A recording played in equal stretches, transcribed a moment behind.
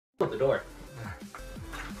the door.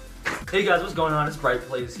 Hey guys, what's going on? It's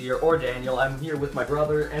BritePlays here, or Daniel. I'm here with my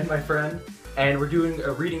brother and my friend, and we're doing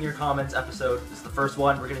a reading your comments episode. This is the first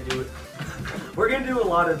one. We're gonna do a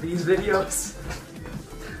lot of these videos.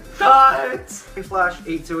 Cut! Flash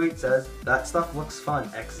 828 says that stuff looks fun.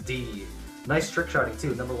 XD. Nice trick shotting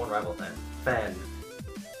too. #1 rival fan.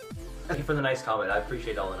 Thank you for the nice comment. I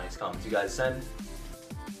appreciate all the nice comments you guys send.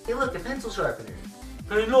 Hey, look, a pencil sharpener.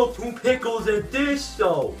 Hey, look, 2 pickles and dish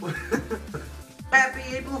soap. Happy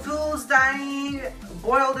April Fool's Day!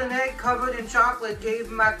 Boiled an egg covered in chocolate, gave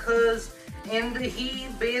my cuz, and he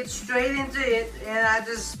bit straight into it, and I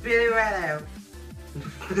just spit it right out.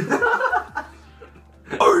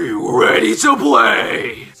 Are you ready to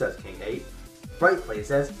play? Says King 8. BritePlays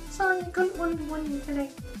says, sorry, I couldn't 1v1 you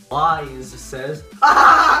today. Lies says,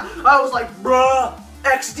 I was like, bruh,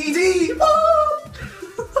 XDD,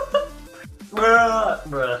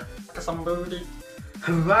 bruh. Somebody.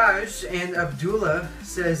 Haraj and Abdullah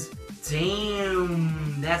says,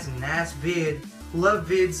 damn, that's a nice vid. Love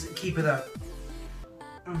vids, keep it up.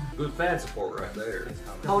 Good fan support right there.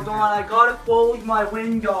 Hold on, I gotta close my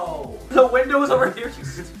window. The window's over here.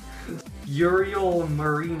 Uriel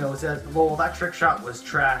Marino says, lol, that trick shot was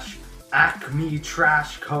trash. Acme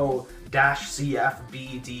Trash Co.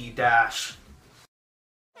 CFBD dash.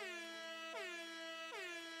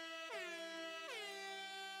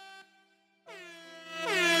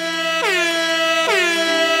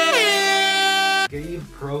 Gabe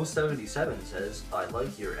Pro 77 says, I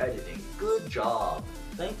like your editing. Good job.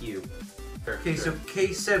 Thank you. Okay, so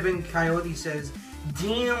K7 Coyote says,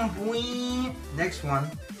 damn boy. Next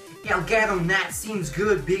one. Elgato Nat seems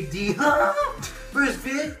good, Big D. First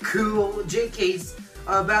vid, cool. JK's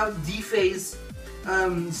about D-Face,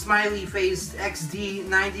 Smiley Face, XD,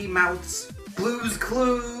 90 Mouths, Blues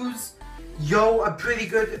Clues. Yo, a pretty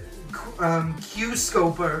good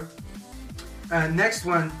Q-scoper. Next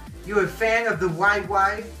one, you a fan of the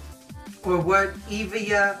YY? Or what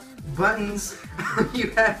Evia buttons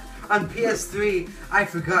you have on PS3? I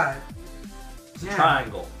forgot. Yeah.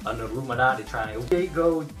 Triangle, an Illuminati triangle.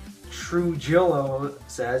 Diego Trujillo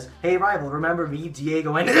says, hey rival, remember me,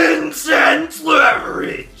 Diego, and intense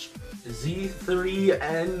leverage.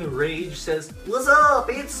 Z3N Rage says, what's up,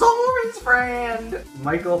 it's Zoran's friend.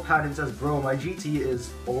 Michael Patton says, bro, my GT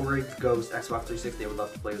is O-Rigged Ghost, Xbox 360, I would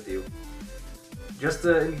love to play with you. Just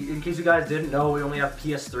in case you guys didn't know, we only have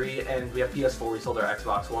PS3 and we have PS4, we sold our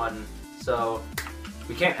Xbox One, so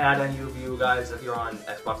we can't add any of you guys if you're on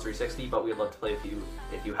Xbox 360, but we'd love to play with you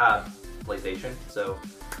if you have PlayStation. So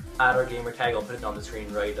add our gamer tag, I'll put it on the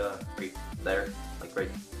screen right there,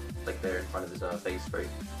 like there in front of his face, right?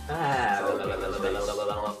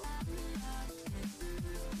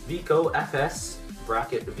 Vico FS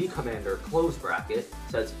bracket V Commander close bracket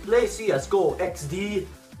says, play CSGO XD.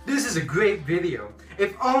 This is a great video.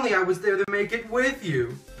 If only I was there to make it with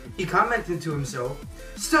you. He commented to himself,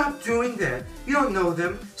 stop doing that. You don't know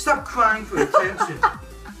them. Stop crying for attention.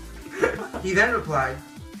 He then replied,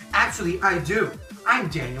 actually I do. I'm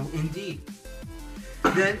Daniel indeed.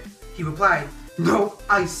 Then he replied, no,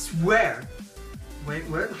 I swear. Wait,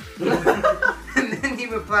 what? And then he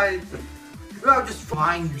replied, well, just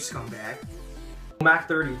fine, you scumbag.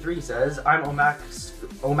 Omac33 says, I'm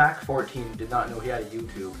Omac14, did not know he had a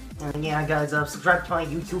YouTube. Yeah guys, subscribe to my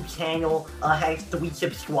YouTube channel, has 3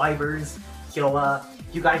 subscribers, so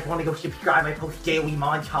you guys want to go subscribe, I post daily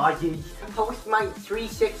montages. I post my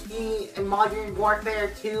 360 and Modern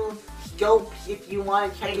Warfare 2 scopes if you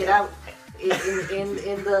want to check it out.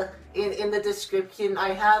 In the description, I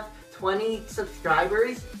have 20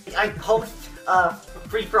 subscribers. I post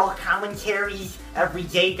free-for-all commentaries every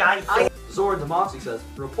day, guys. Zord the Moxie says,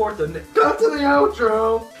 report the cut to the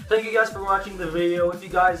outro! Thank you guys for watching the video. If you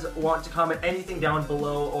guys want to comment anything down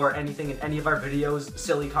below or anything in any of our videos,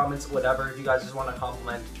 silly comments, whatever, if you guys just want to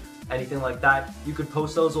compliment anything like that, you could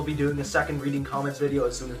post those. We'll be doing a second reading comments video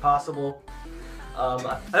as soon as possible.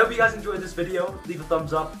 I hope you guys enjoyed this video. Leave a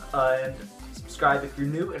thumbs up and subscribe if you're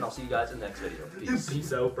new, and I'll see you guys in the next video.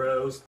 Peace out, bros.